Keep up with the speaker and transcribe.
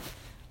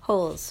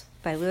Holes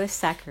by Louis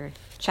Sachar,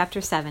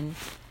 Chapter 7.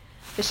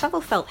 The shovel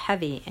felt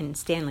heavy in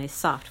Stanley's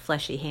soft,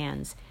 fleshy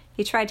hands.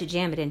 He tried to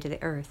jam it into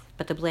the earth,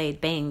 but the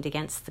blade banged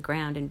against the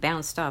ground and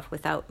bounced off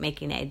without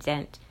making a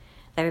dent.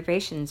 The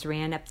vibrations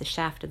ran up the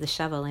shaft of the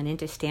shovel and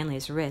into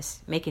Stanley's wrists,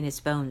 making his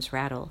bones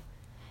rattle.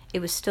 It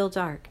was still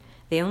dark.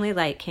 The only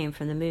light came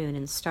from the moon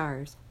and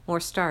stars, more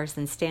stars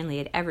than Stanley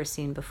had ever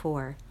seen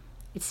before.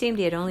 It seemed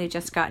he had only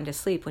just gotten to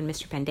sleep when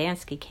Mr.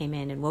 Pendanski came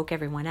in and woke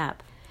everyone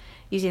up.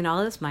 Using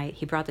all his might,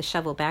 he brought the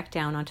shovel back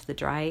down onto the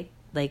dry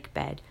lake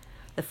bed.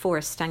 The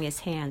force stung his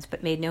hands,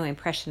 but made no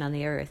impression on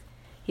the earth.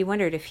 He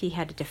wondered if he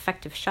had a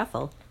defective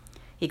shovel.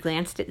 He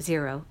glanced at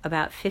Zero,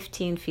 about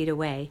 15 feet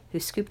away, who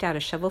scooped out a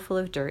shovelful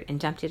of dirt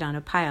and dumped it on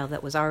a pile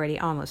that was already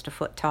almost a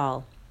foot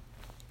tall.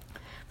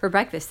 For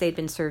breakfast, they'd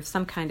been served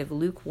some kind of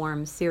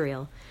lukewarm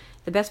cereal.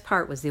 The best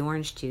part was the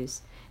orange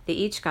juice. They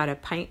each got a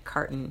pint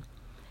carton.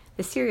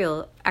 The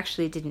cereal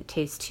actually didn't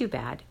taste too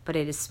bad, but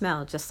it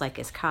smelled just like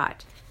his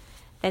cot.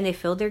 Then they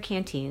filled their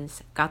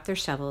canteens, got their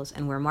shovels,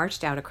 and were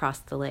marched out across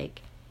the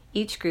lake.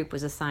 Each group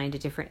was assigned a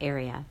different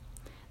area.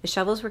 The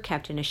shovels were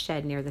kept in a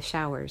shed near the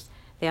showers.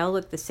 They all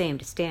looked the same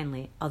to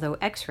Stanley, although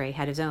X-Ray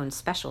had his own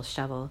special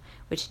shovel,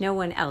 which no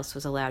one else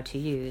was allowed to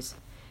use.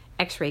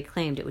 X-Ray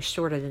claimed it was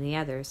shorter than the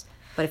others,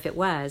 but if it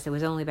was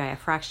only by a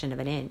fraction of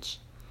an inch.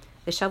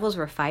 The shovels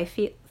were 5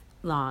 feet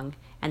long,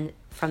 and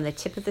from the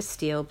tip of the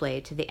steel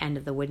blade to the end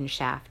of the wooden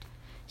shaft.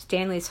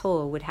 Stanley's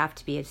hole would have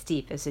to be as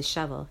deep as his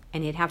shovel,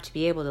 and he'd have to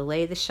be able to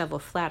lay the shovel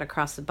flat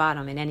across the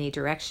bottom in any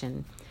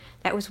direction.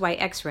 That was why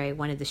X-Ray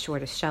wanted the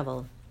shortest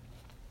shovel.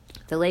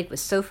 The lake was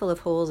so full of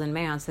holes and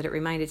mounds that it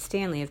reminded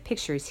Stanley of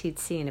pictures he'd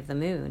seen of the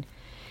moon.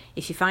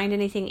 "If you find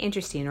anything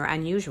interesting or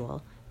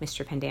unusual,"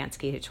 Mr.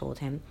 Pendanski had told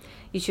him,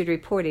 "you should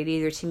report it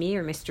either to me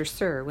or Mr.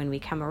 Sir when we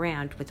come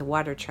around with the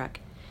water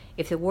truck.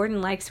 If the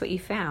warden likes what you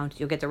found,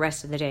 you'll get the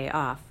rest of the day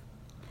off."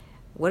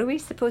 "What are we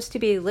supposed to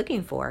be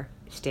looking for?"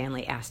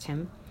 Stanley asked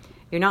him.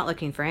 "You're not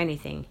looking for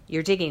anything.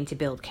 You're digging to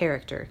build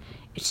character.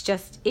 It's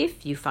just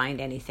if you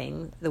find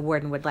anything the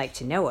warden would like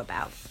to know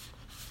about."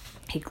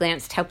 He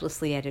glanced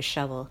helplessly at his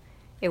shovel.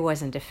 It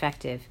wasn't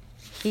defective.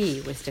 He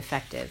was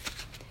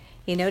defective.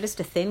 He noticed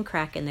a thin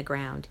crack in the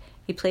ground.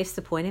 He placed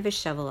the point of his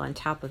shovel on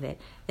top of it,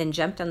 then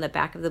jumped on the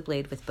back of the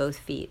blade with both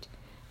feet.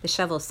 The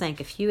shovel sank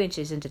a few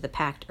inches into the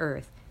packed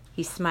earth.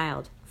 He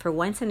smiled. For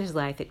once in his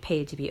life it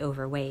paid to be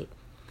overweight.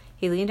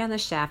 He leaned on the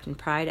shaft and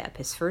pried up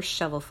his first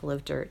shovelful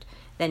of dirt,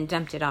 then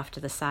dumped it off to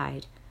the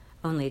side.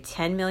 Only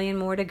 10 million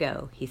more to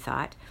go, he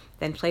thought,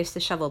 then placed the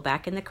shovel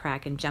back in the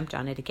crack and jumped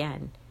on it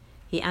again.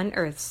 He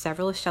unearthed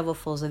several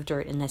shovelfuls of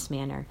dirt in this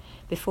manner.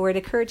 Before it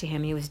occurred to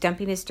him, he was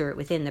dumping his dirt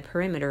within the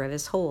perimeter of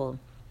his hole.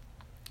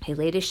 He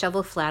laid his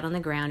shovel flat on the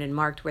ground and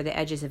marked where the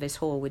edges of his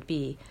hole would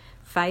be.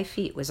 5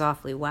 feet was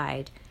awfully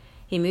wide.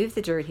 He moved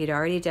the dirt he'd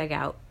already dug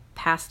out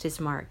past his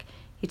mark.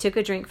 He took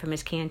a drink from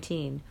his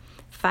canteen.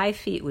 5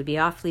 feet would be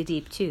awfully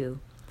deep, too.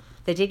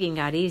 The digging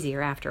got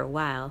easier after a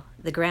while.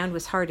 The ground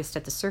was hardest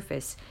at the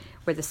surface,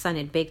 where the sun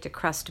had baked a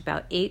crust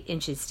about 8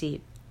 inches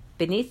deep.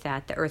 Beneath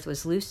that, the earth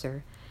was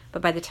looser.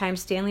 But by the time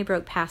Stanley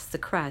broke past the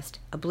crust,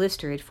 a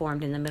blister had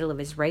formed in the middle of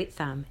his right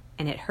thumb,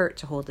 and it hurt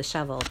to hold the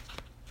shovel.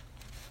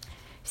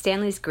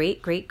 Stanley's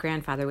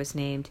great-great-grandfather was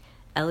named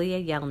Elia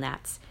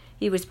Yelnats.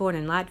 He was born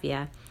in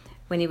Latvia.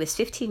 When he was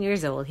 15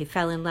 years old, he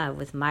fell in love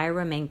with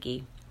Myra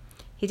Menke.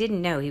 He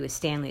didn't know he was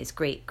Stanley's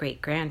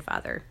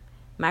great-great-grandfather.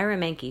 Myra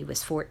Menke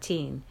was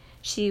 14.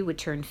 She would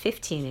turn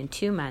 15 in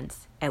 2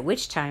 months, at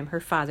which time her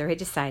father had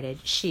decided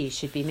she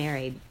should be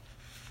married.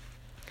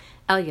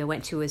 Elia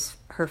went to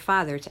her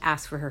father to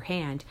ask for her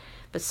hand,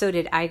 but so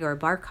did Igor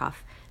Barkov,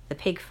 the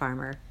pig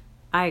farmer.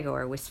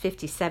 Igor was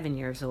 57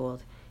 years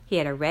old. He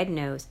had a red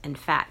nose and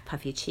fat,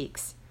 puffy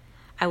cheeks.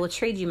 "I will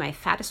trade you my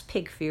fattest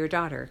pig for your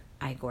daughter,"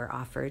 Igor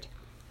offered.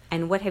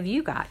 "And what have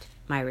you got?"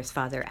 Myra's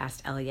father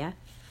asked Elia.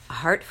 "A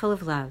heart full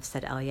of love,"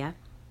 said Elia.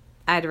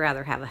 "I'd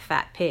rather have a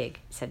fat pig,"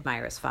 said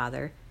Myra's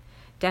father.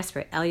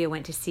 Desperate, Elia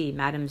went to see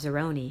Madame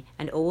Zeroni,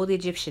 an old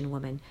Egyptian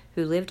woman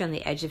who lived on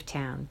the edge of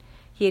town.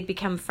 He had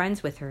become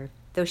friends with her,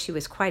 though she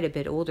was quite a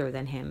bit older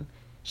than him.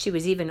 She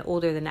was even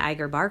older than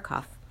Igor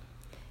Barkov.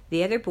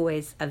 The other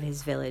boys of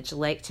his village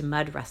liked to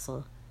mud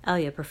wrestle.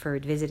 Elia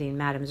preferred visiting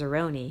Madame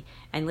Zeroni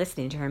and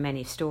listening to her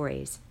many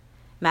stories.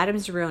 Madame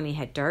Zeroni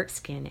had dark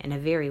skin and a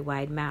very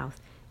wide mouth.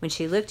 When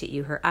she looked at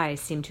you, her eyes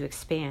seemed to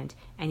expand,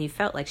 and you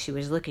felt like she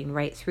was looking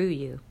right through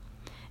you.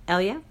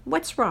 "Elia,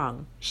 what's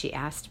wrong?" she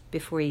asked,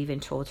 before he even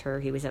told her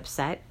he was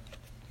upset.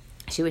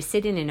 She was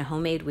sitting in a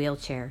homemade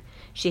wheelchair.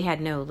 She had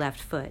no left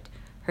foot.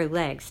 Her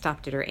leg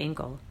stopped at her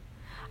ankle.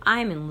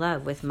 "I'm in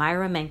love with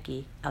Myra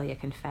Menke," Elia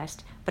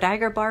confessed, "but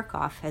Igor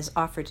Barkov has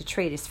offered to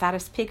trade his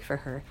fattest pig for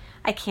her.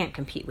 I can't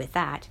compete with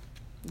that."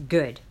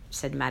 "Good,"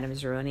 said Madame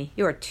Zeroni.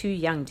 "You are too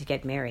young to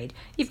get married.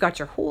 You've got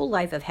your whole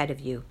life ahead of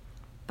you."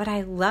 "But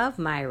I love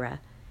Myra."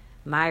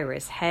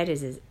 "Myra's head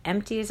is as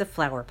empty as a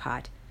flower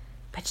pot."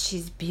 "But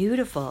she's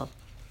beautiful."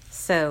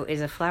 "So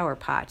is a flower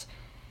pot."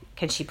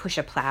 "Can she push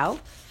a plow?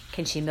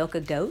 Can she milk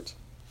a goat?"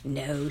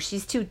 "No,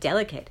 she's too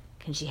delicate."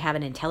 "Can she have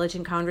an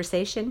intelligent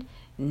conversation?"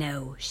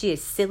 "No, she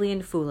is silly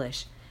and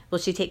foolish." Will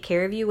she take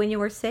care of you when you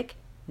are sick?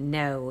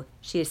 No,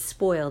 she is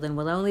spoiled and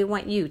will only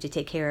want you to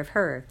take care of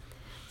her.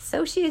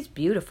 So she is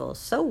beautiful,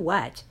 so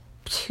what?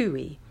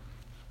 Ptooey.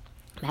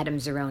 Madame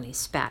Zeroni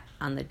spat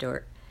on the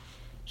dirt.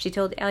 She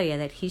told Elya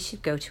that he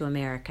should go to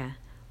America.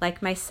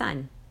 Like my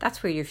son,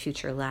 that's where your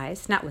future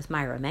lies, not with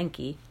Myra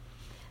Menke.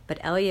 But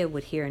Elya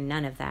would hear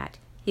none of that.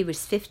 He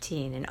was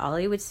 15, and all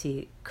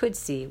he could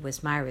see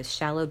was Myra's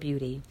shallow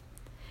beauty.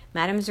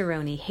 Madame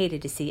Zeroni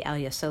hated to see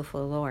Elya so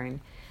forlorn.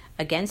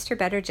 Against her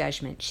better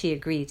judgment, she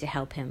agreed to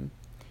help him.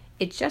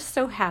 It just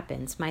so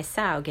happens my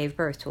sow gave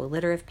birth to a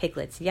litter of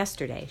piglets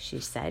yesterday, she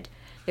said.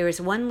 There is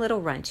one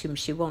little runt whom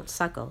she won't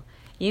suckle.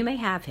 You may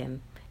have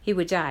him. He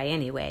would die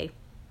anyway.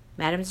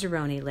 Madame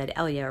Zeroni led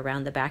Elya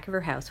around the back of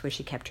her house where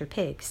she kept her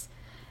pigs.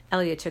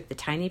 Elya took the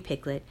tiny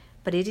piglet,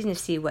 but he didn't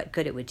see what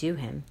good it would do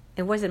him.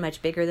 It wasn't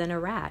much bigger than a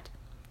rat.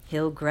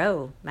 He'll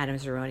grow, Madame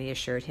Zeroni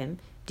assured him.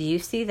 Do you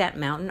see that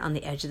mountain on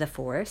the edge of the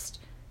forest?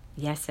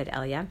 Yes, said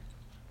Elya.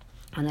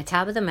 On the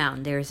top of the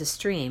mountain there is a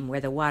stream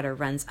where the water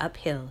runs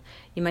uphill.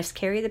 You must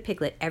carry the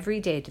piglet every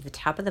day to the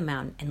top of the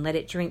mountain and let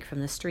it drink from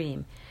the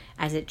stream.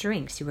 As it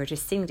drinks, you are to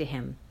sing to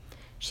him.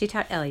 She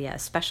taught Elya a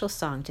special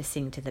song to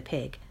sing to the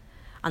pig.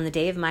 On the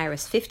day of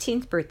Myra's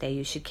 15th birthday,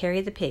 you should carry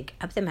the pig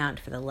up the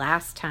mountain for the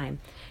last time,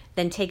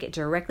 then take it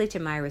directly to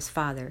Myra's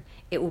father.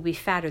 It will be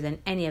fatter than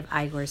any of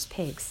Igor's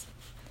pigs.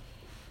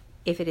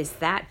 If it is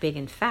that big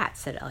and fat,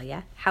 said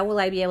Elya, how will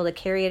I be able to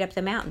carry it up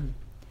the mountain?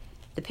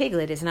 The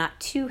piglet is not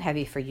too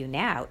heavy for you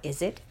now,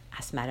 is it?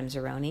 Asked Madame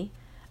Zeroni.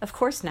 Of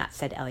course not,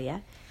 said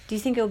Elya. Do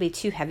you think it will be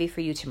too heavy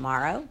for you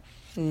tomorrow?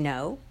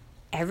 No.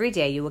 Every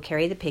day you will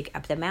carry the pig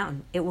up the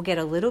mountain. It will get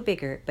a little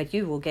bigger, but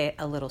you will get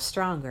a little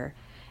stronger.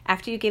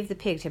 After you give the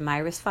pig to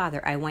Myra's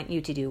father, I want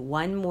you to do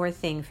one more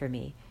thing for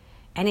me.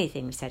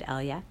 Anything, said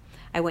Elya.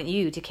 I want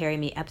you to carry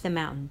me up the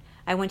mountain.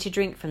 I want to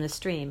drink from the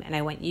stream, and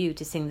I want you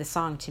to sing the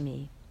song to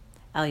me.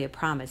 Elya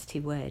promised he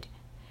would.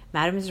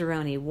 Madame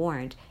Zeroni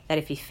warned that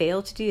if he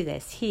failed to do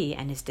this, he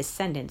and his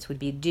descendants would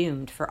be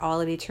doomed for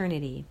all of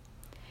eternity.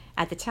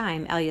 At the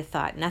time, Elya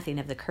thought nothing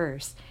of the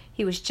curse.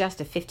 He was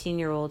just a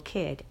 15-year-old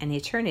kid, and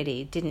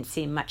eternity didn't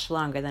seem much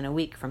longer than a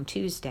week from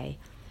Tuesday.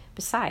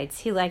 Besides,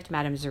 he liked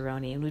Madame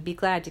Zeroni and would be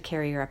glad to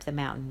carry her up the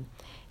mountain.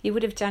 He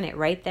would have done it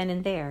right then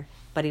and there,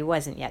 but he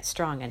wasn't yet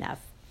strong enough.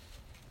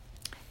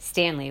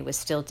 Stanley was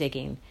still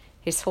digging.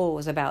 His hole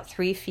was about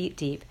 3 feet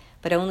deep,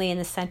 but only in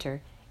the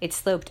center. It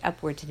sloped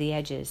upward to the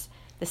edges.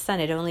 The sun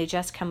had only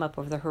just come up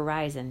over the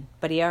horizon,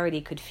 but he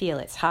already could feel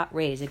its hot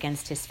rays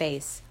against his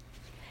face.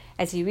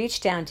 As he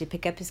reached down to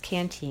pick up his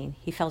canteen,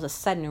 he felt a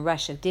sudden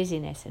rush of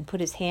dizziness and put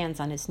his hands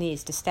on his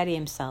knees to steady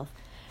himself.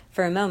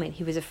 For a moment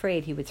he was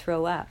afraid he would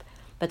throw up,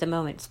 but the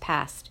moments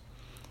passed.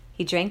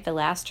 He drank the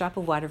last drop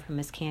of water from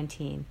his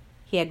canteen.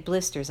 He had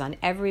blisters on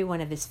every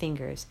one of his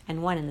fingers,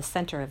 and one in the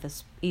center of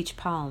each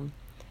palm.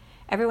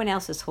 Everyone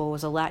else's hole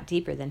was a lot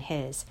deeper than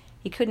his.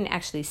 He couldn't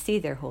actually see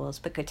their holes,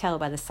 but could tell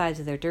by the size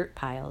of their dirt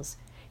piles.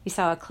 He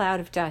saw a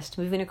cloud of dust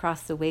moving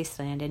across the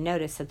wasteland and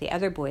noticed that the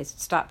other boys had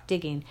stopped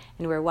digging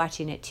and were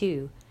watching it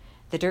too.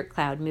 The dirt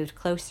cloud moved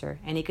closer,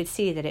 and he could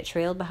see that it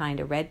trailed behind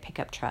a red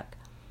pickup truck.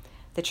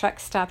 The truck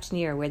stopped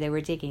near where they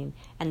were digging,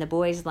 and the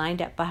boys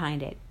lined up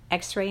behind it,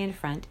 X-ray in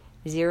front,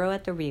 Zero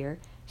at the rear.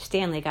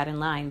 Stanley got in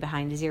line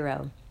behind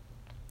Zero.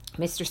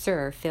 Mr.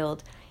 Sir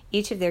filled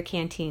each of their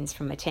canteens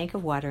from a tank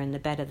of water in the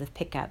bed of the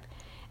pickup.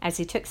 As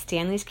he took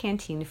Stanley's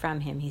canteen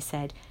from him, he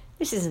said,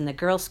 "This isn't the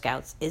Girl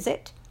Scouts, is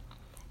it?"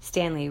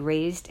 Stanley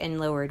raised and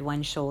lowered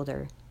one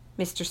shoulder.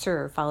 Mr.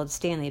 Sir followed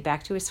Stanley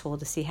back to his hole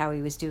to see how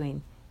he was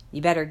doing.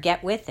 "You better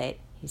get with it,"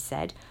 he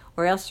said,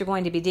 "or else you're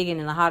going to be digging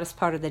in the hottest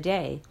part of the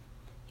day."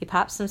 He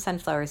popped some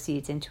sunflower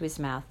seeds into his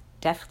mouth,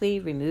 deftly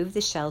removed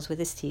the shells with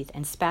his teeth,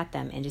 and spat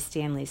them into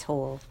Stanley's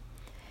hole.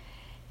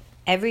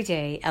 Every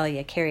day,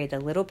 Elya carried the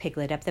little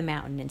piglet up the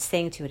mountain and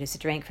sang to it as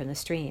it drank from the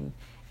stream.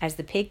 As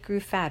the pig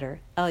grew fatter,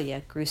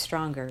 Elya grew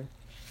stronger.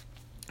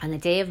 On the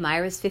day of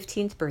Myra's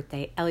 15th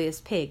birthday, Elya's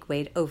pig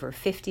weighed over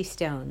 50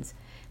 stones.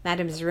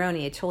 Madame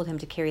Zeroni had told him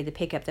to carry the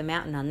pig up the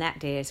mountain on that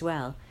day as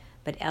well,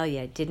 but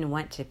Elya didn't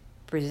want to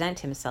present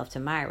himself to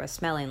Myra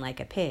smelling like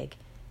a pig.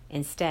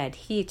 Instead,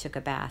 he took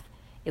a bath.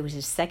 It was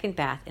his second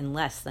bath in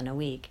less than a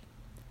week.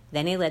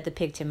 Then he led the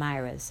pig to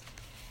Myra's.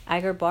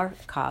 Igor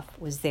Barkov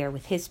was there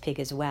with his pig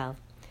as well.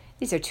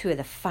 "These are 2 of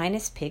the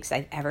finest pigs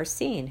I've ever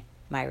seen,"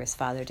 Myra's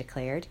father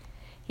declared.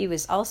 He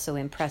was also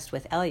impressed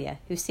with Elya,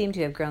 who seemed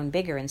to have grown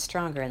bigger and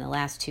stronger in the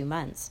last 2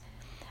 months.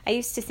 "I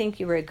used to think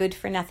you were a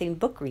good-for-nothing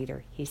book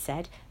reader," he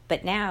said,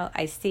 but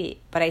I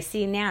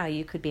see now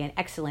you could be an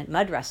excellent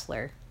mud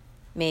wrestler."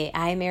 "May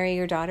I marry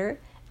your daughter?"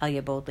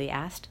 Elya boldly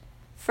asked.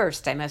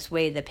 "First, I must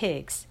weigh the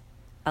pigs."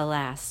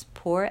 Alas,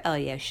 poor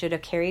Elya should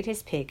have carried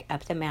his pig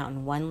up the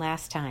mountain one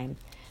last time.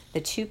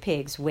 The 2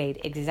 pigs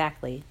weighed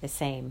exactly the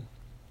same.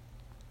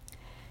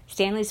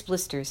 Stanley's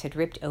blisters had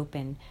ripped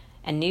open,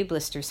 and new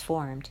blisters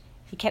formed.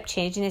 He kept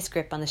changing his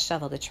grip on the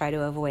shovel to try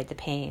to avoid the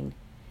pain.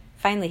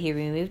 Finally, he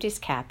removed his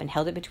cap and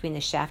held it between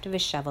the shaft of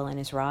his shovel and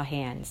his raw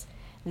hands.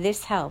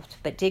 This helped,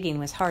 but digging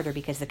was harder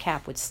because the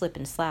cap would slip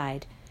and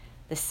slide.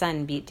 The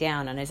sun beat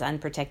down on his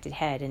unprotected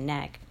head and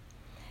neck.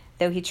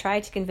 Though he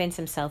tried to convince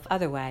himself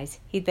otherwise,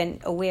 he'd been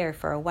aware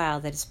for a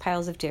while that his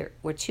piles of dirt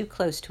were too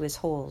close to his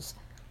hole.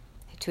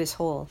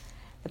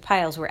 The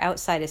piles were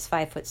outside his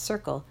 5-foot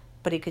circle,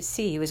 but he could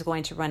see he was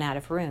going to run out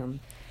of room.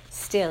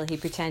 Still, he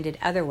pretended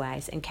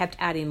otherwise and kept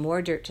adding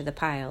more dirt to the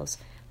piles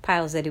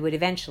that he would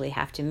eventually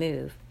have to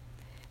move.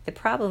 The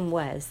problem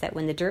was that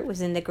when the dirt was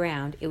in the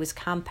ground, it was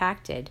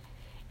compacted.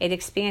 It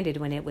expanded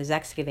when it was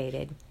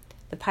excavated.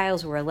 The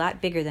piles were a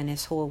lot bigger than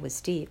his hole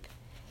was deep.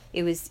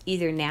 It was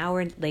either now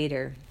or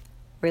later.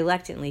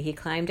 Reluctantly, he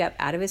climbed up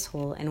out of his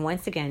hole and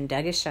once again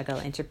dug his shovel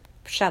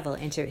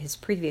into his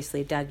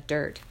previously dug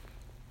dirt.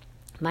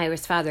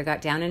 Myra's father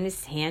got down on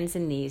his hands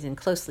and knees and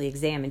closely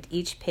examined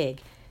each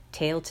pig,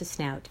 tail to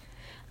snout.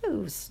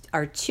 "Those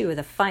are 2 of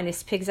the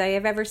finest pigs I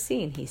have ever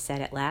seen," he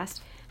said at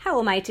last. "How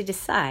am I to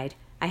decide?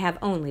 I have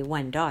only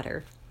 1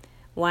 daughter."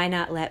 "Why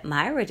not let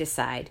Myra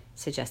decide?"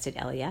 suggested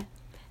Elia.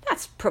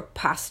 "That's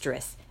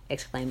preposterous,"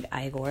 exclaimed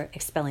Igor,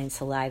 expelling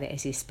saliva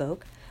as he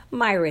spoke.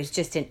 "Myra is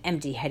just an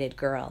empty-headed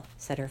girl,"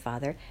 said her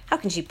father. "How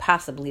can she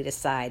possibly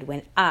decide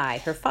when I,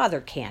 her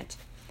father, can't?"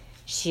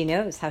 "She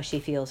knows how she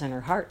feels in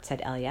her heart,"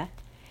 said Elia.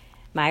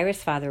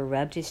 Myra's father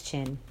rubbed his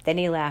chin. Then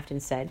he laughed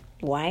and said,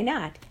 "Why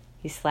not?"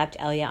 He slapped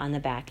Elia on the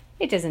back.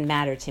 "It doesn't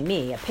matter to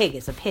me. A pig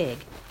is a pig."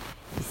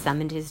 He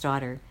summoned his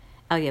daughter.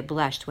 Elia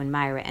blushed when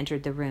Myra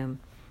entered the room.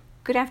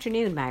 "Good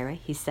afternoon, Myra,"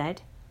 he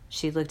said.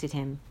 She looked at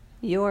him.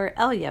 "You're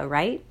Elia,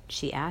 right?"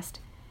 she asked.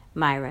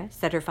 "Myra,"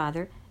 said her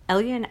father,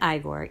 "Elia and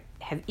Igor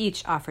have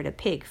each offered a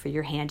pig for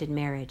your hand in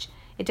marriage.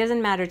 It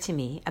doesn't matter to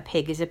me. A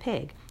pig is a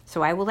pig,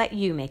 so I will let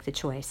you make the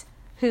choice.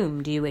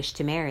 Whom do you wish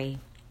to marry?"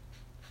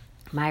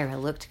 Myra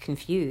looked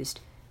confused.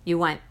 "You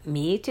want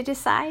me to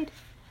decide?"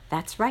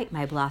 "That's right,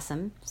 my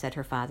blossom," said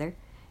her father.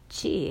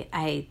 "Gee,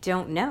 I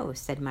don't know,"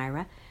 said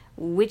Myra.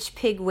 "Which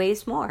pig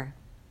weighs more?"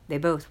 "They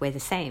both weigh the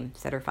same,"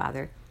 said her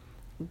father.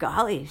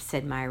 "Golly,"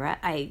 said Myra,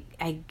 I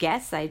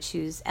guess I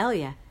choose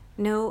Elia."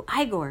 "No,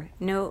 Igor."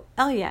 "No,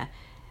 Elia."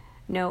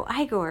 "No,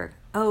 Igor."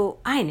 "Oh,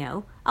 I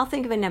know. I'll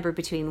think of a number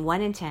between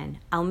 1 and 10.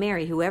 I'll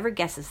marry whoever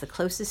guesses the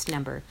closest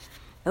number."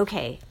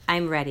 "Okay,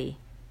 I'm ready."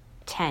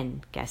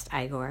 10, guessed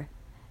Igor.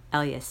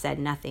 Elia said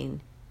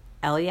nothing.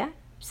 "Elia,"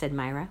 said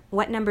Myra,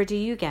 "what number do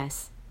you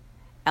guess?"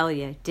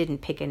 Elia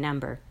didn't pick a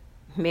number.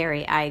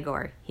 "Marry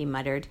Igor," he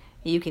muttered.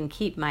 "You can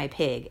keep my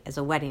pig as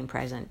a wedding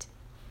present."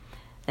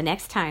 The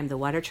next time the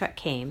water truck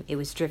came, it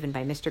was driven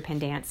by Mr.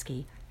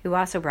 Pendanski, who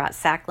also brought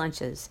sack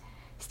lunches.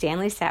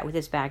 Stanley sat with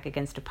his back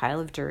against a pile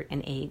of dirt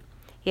and ate.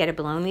 He had a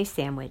bologna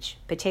sandwich,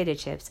 potato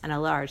chips, and a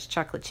large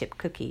chocolate chip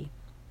cookie.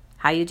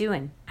 "How you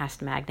doing?"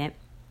 asked Magnet.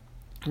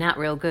 "Not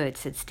real good,"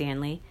 said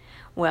Stanley.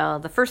 "Well,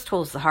 the first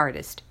hole's the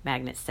hardest,"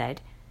 Magnet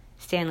said.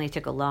 Stanley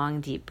took a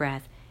long, deep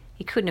breath.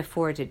 He couldn't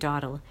afford to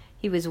dawdle.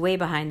 He was way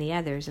behind the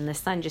others, and the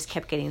sun just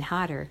kept getting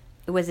hotter.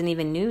 It wasn't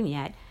even noon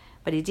yet,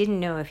 but he didn't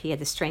know if he had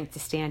the strength to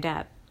stand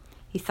up.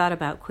 He thought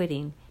about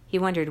quitting. He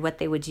wondered what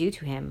they would do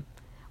to him.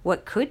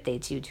 What could they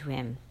do to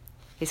him?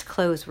 His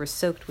clothes were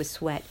soaked with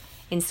sweat.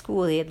 In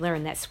school he had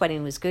learned that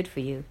sweating was good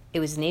for you. It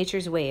was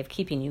nature's way of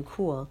keeping you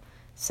cool.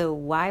 So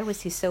why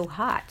was he so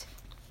hot?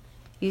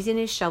 Using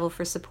his shovel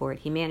for support,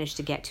 he managed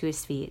to get to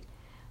his feet.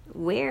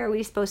 "Where are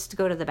we supposed to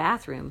go to the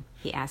bathroom?"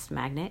 he asked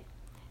Magnet.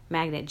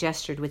 Magnet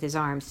gestured with his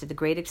arms to the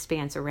great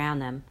expanse around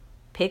them.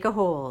 "Pick a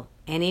hole,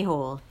 any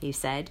hole," he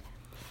said.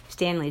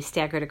 Stanley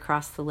staggered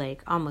across the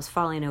lake, almost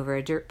falling over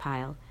a dirt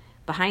pile.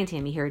 Behind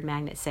him he heard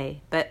Magnet say,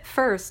 "But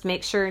first,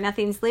 make sure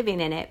nothing's living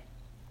in it."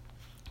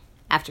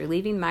 After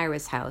leaving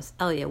Myra's house,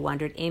 Elia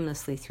wandered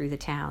aimlessly through the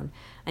town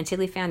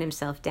until he found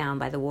himself down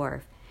by the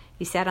wharf.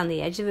 He sat on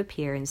the edge of a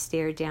pier and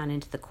stared down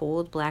into the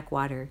cold, black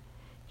water.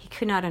 He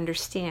could not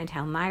understand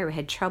how Myra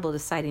had trouble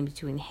deciding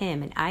between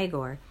him and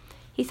Igor.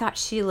 He thought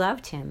she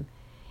loved him.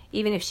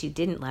 Even if she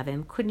didn't love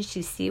him, couldn't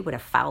she see what a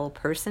foul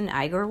person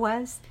Igor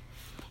was?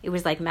 It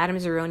was like Madame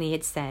Zeroni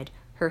had said,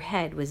 her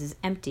head was as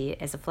empty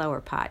as a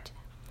flower pot.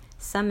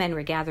 Some men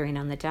were gathering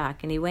on the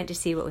dock, and he went to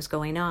see what was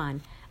going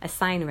on. A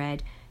sign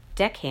read,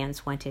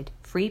 "Deckhands wanted,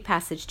 free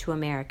passage to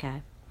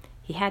America."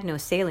 He had no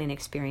sailing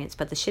experience,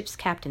 but the ship's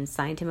captain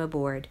signed him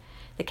aboard.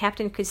 The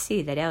captain could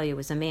see that Elia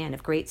was a man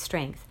of great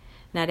strength.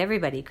 Not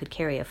everybody could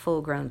carry a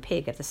full-grown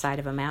pig up the side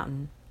of a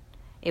mountain.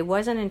 It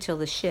wasn't until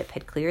the ship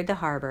had cleared the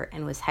harbor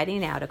and was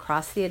heading out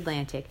across the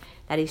Atlantic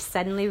that he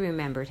suddenly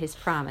remembered his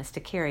promise to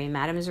carry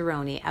Madame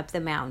Zeroni up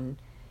the mountain.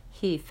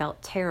 He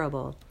felt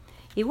terrible.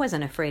 He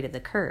wasn't afraid of the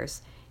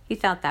curse. He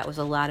thought that was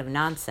a lot of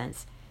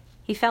nonsense.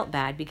 He felt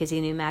bad because he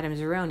knew Madame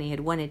Zeroni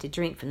had wanted to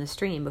drink from the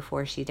stream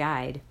before she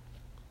died.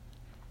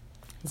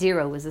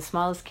 Zero was the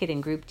smallest kid in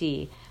Group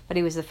D, but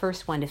he was the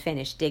first one to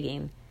finish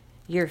digging.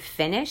 "You're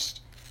finished?"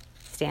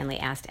 Stanley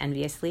asked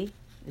enviously.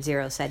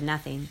 Zero said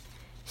nothing.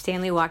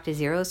 Stanley walked to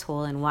Zero's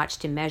hole and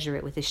watched him measure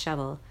it with his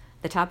shovel.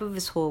 The top of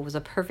his hole was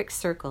a perfect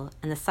circle,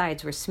 and the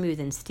sides were smooth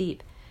and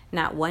steep.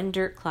 Not one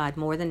dirt clod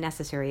more than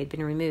necessary had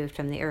been removed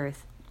from the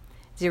earth.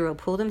 Zero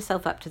pulled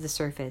himself up to the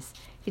surface.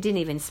 He didn't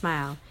even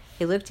smile.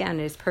 He looked down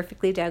at his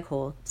perfectly dug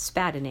hole,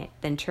 spat in it,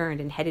 then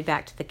turned and headed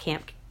back to the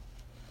camp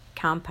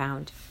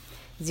compound.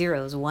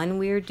 "Zero's one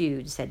weird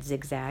dude," said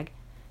Zigzag.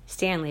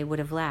 Stanley would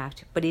have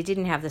laughed, but he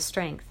didn't have the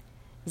strength.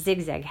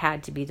 Zigzag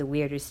had to be the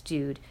weirdest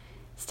dude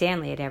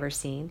Stanley had ever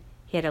seen.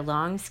 He had a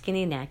long,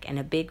 skinny neck and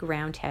a big,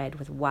 round head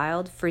with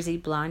wild, frizzy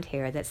blonde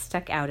hair that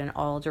stuck out in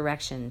all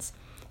directions.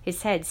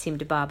 His head seemed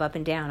to bob up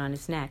and down on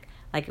his neck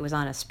like it was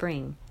on a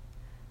spring.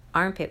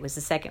 Armpit was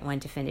the second one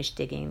to finish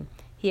digging.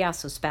 He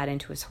also spat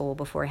into his hole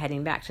before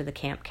heading back to the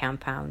camp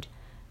compound.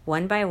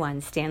 One by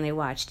one, Stanley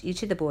watched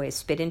each of the boys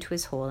spit into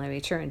his hole and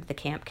return to the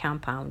camp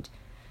compound.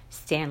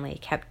 Stanley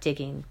kept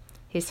digging.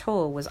 His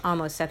hole was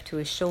almost up to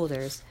his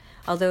shoulders,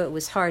 although it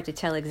was hard to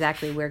tell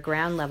exactly where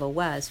ground level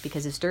was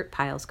because his dirt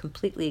piles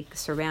completely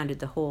surrounded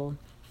the hole.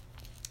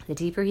 The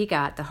deeper he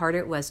got, the harder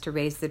it was to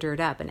raise the dirt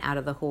up and out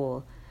of the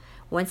hole.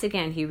 Once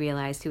again, he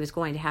realized he was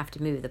going to have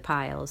to move the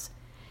piles.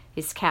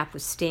 His cap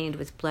was stained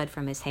with blood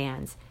from his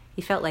hands.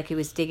 He felt like he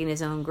was digging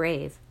his own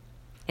grave.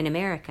 In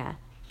America,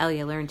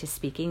 Elia learned to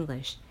speak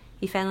English.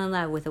 He fell in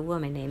love with a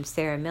woman named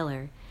Sarah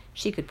Miller.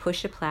 She could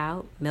push a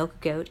plow, milk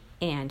a goat,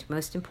 and,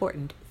 most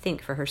important,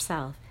 think for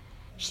herself.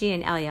 She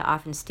and Elia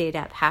often stayed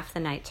up half the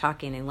night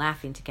talking and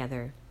laughing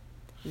together.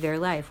 Their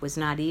life was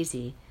not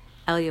easy.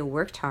 Elia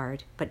worked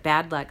hard, but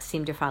bad luck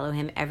seemed to follow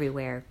him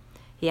everywhere.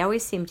 He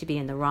always seemed to be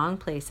in the wrong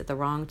place at the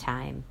wrong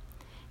time.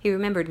 He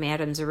remembered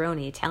Madame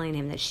Zeroni telling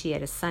him that she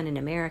had a son in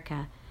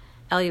America.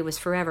 Elia was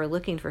forever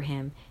looking for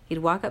him. He'd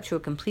walk up to a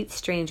complete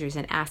strangers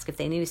and ask if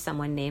they knew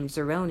someone named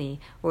Zeroni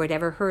or had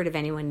ever heard of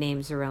anyone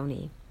named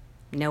Zeroni.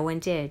 No one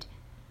did.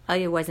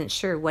 Elia wasn't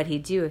sure what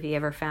he'd do if he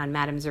ever found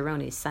Madame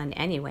Zeroni's son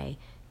anyway.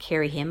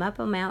 Carry him up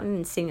a mountain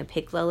and sing a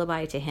pig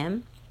lullaby to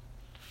him?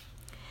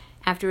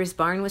 After his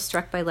barn was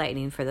struck by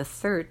lightning for the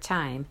third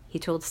time, he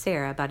told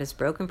Sarah about his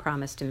broken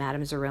promise to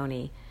Madame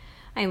Zeroni.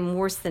 "I am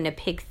worse than a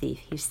pig thief,"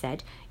 he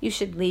said. "You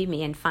should leave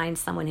me and find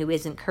someone who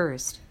isn't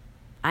cursed."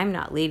 "I'm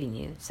not leaving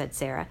you," said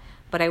Sarah,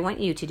 "but I want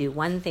you to do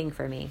one thing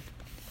for me."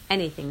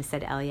 "Anything,"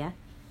 said Elia.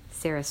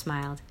 Sarah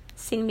smiled.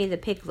 "Sing me the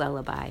pig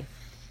lullaby."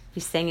 He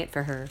sang it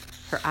for her.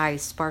 Her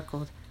eyes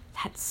sparkled.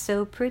 "That's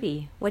so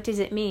pretty. What does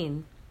it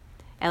mean?"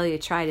 Elia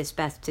tried his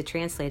best to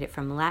translate it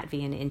from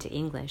Latvian into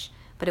English,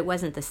 but it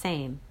wasn't the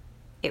same.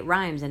 "It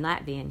rhymes in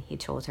Latvian," he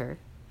told her.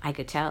 "I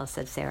could tell,"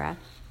 said Sarah.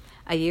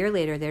 A year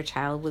later, their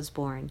child was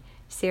born.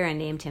 Sarah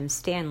named him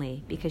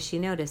Stanley because she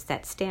noticed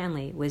that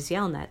Stanley was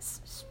Yelnuts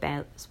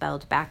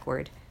spelled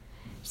backward.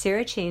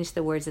 Sarah changed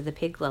the words of the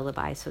pig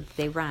lullaby so that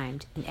they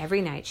rhymed, and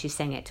every night she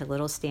sang it to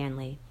little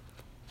Stanley.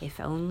 If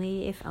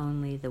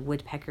only, the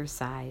woodpecker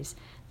sighs.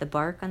 The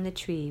bark on the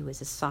tree was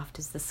as soft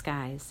as the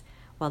skies,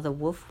 while the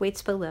wolf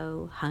waits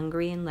below,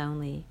 hungry and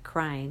lonely,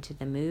 crying to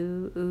the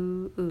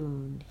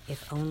moo-oo-oon.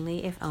 If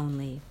only, if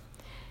only.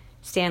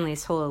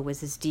 Stanley's hole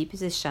was as deep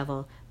as his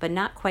shovel, but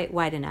not quite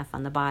wide enough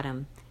on the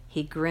bottom.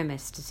 He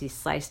grimaced as he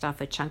sliced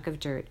off a chunk of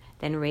dirt,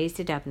 then raised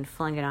it up and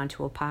flung it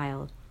onto a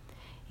pile.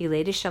 He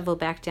laid his shovel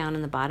back down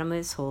on the bottom of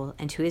his hole,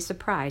 and to his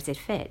surprise, it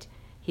fit.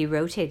 He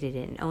rotated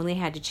it and only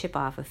had to chip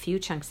off a few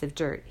chunks of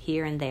dirt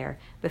here and there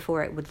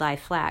before it would lie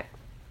flat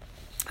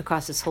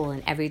across his hole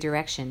in every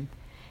direction.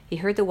 He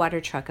heard the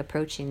water truck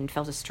approaching and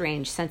felt a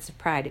strange sense of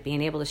pride at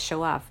being able to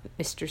show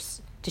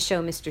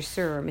Mr.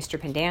 Sir or Mr.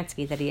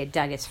 Pendanski that he had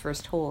dug his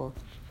first hole.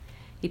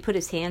 He put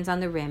his hands on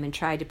the rim and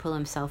tried to pull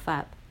himself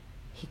up.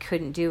 He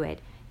couldn't do it.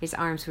 His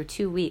arms were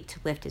too weak to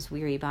lift his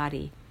weary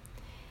body.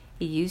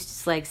 He used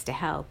his legs to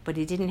help, but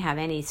he didn't have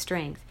any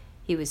strength.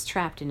 He was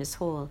trapped in his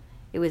hole.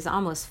 It was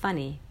almost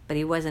funny, but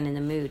he wasn't in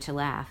the mood to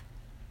laugh.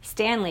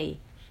 "Stanley!"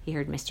 he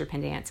heard Mr.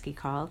 Pendanski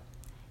call.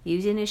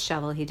 Using his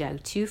shovel, he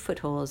dug 2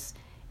 footholes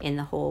in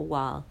the hole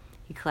wall.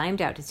 He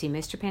climbed out to see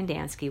Mr.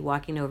 Pendanski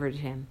walking over to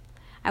him.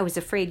 "I was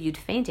afraid you'd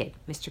fainted,"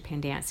 Mr.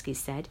 Pendanski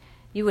said.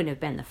 "You wouldn't have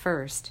been the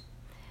first."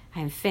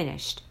 "I'm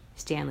finished,"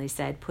 Stanley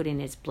said,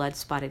 putting his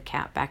blood-spotted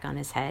cap back on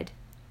his head.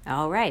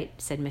 "All right,"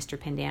 said Mr.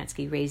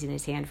 Pendanski, raising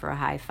his hand for a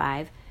high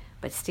five,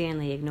 but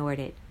Stanley ignored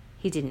it.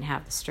 He didn't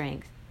have the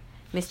strength.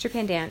 Mr.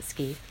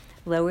 Pendanski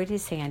lowered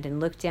his hand and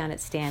looked down at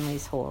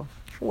Stanley's hole.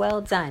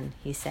 "Well done,"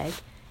 he said.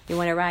 "You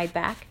want to ride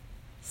back?"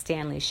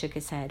 Stanley shook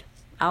his head.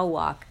 "I'll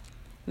walk."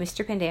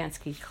 Mr.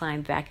 Pendanski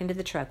climbed back into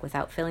the truck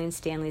without filling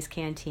Stanley's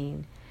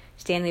canteen.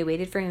 Stanley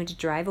waited for him to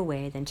drive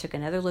away, then took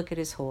another look at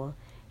his hole.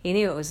 He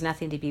knew it was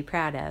nothing to be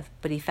proud of,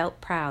 but he felt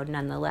proud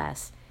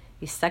nonetheless.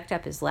 He sucked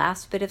up his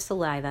last bit of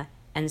saliva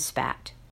and spat.